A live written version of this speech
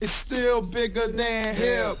It's still bigger than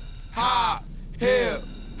hip hop, hip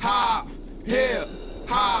hop, hip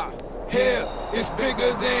hop, hip. It's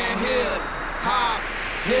bigger than hip hop,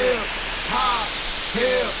 hip hop,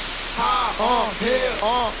 hip hop, hip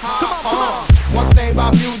hop. One thing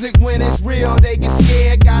about music, when it's real, they get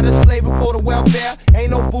scared. Got a slave for the welfare. Ain't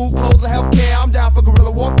no food, clothes, or healthcare. I'm down for guerrilla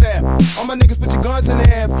warfare. All my niggas, put your guns in the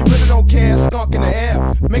air. If you really don't care, skunk in the air.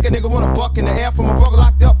 Make a nigga wanna buck in the air from a brother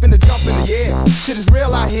locked up in the jump in the air. Shit is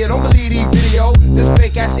real out here, don't believe these videos. This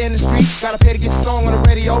fake ass industry, gotta pay to get a song on the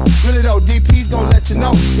radio. Really though, DP's gon' let you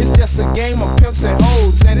know. It's just a game of pimps and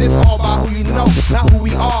hoes. And it's all about who you know, not who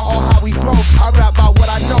we are or how we grow. I rap about what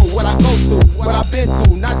I know, what I go through, what I've been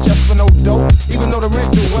through. Not just for no dope, even though the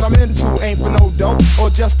rental, what I'm into ain't for no dope or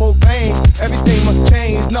just for fame. Everything must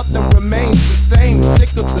change, nothing remains the same.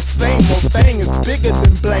 Sick of the same old thing, is bigger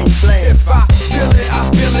than blame. If I feel it, I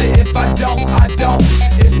feel it. If I don't, I don't.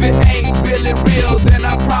 If it ain't really real, then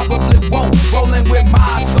I probably won't. Rolling with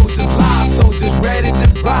my soldiers, live soldiers, ready to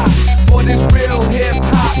ride for this real hip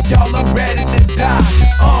hop. Y'all, I'm ready to die.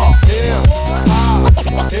 Hip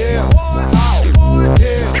hop, hip hop, hip hop,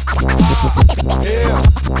 hip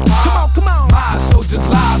hop. Come on. My soldiers,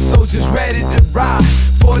 live soldiers, ready to ride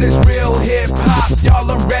for this real hip hop.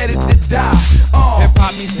 Y'all, I'm ready to die. Hip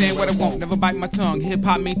hop means saying what I want, never bite my tongue. Hip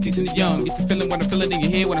hop means teaching the young. If you feeling what I'm feeling, then you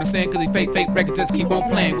hear what I'm saying. Cause these fake records just keep on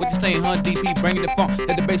playing. What you saying, huh? DP bringing the funk,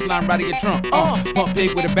 let the bass line right in your trunk. Pump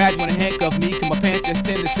pig with a badge, wanna handcuff me, cause my pants just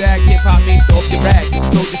tend to sag. Hip hop means throw up your rag,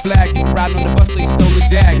 soldier flag. You can ride on the bus so you stole the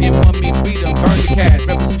jag. M1 means freedom, burn the cash.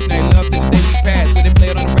 Revolutionary love to the day we pass. When they play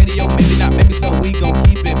it on the radio, maybe not, maybe so. We gon'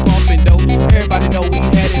 keep it pumping though. Everybody know we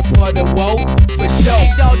headed for the woe, for sure. Hey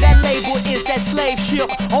dog, that label is that slave ship.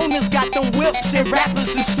 Owners got them whips and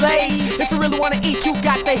rappers is slaves. If you really wanna eat, you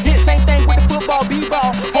got the hit. Same thing with the football,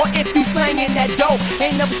 b-ball. Or if you slangin' that dope,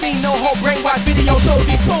 ain't never seen no whole brainwash video show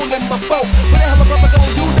be fooling my folk. What the hell a brother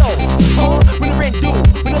gon' do though? When the rent due,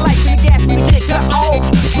 when the lights and the gas, when the get cut off,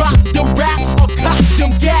 drop them raps or cock them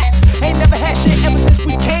gas. Ain't never had shit ever since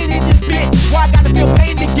we came in this bitch. Why I gotta feel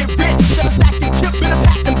pain to get rich? Gotta stack your chips, better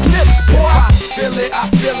pack them clips, boy. I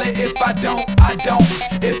feel it. If I don't, I don't.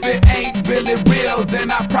 If it ain't really real, then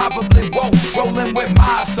I probably won't. Rolling with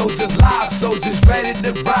my soldiers, live soldiers, ready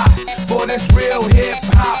to ride for this real hip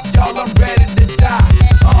hop.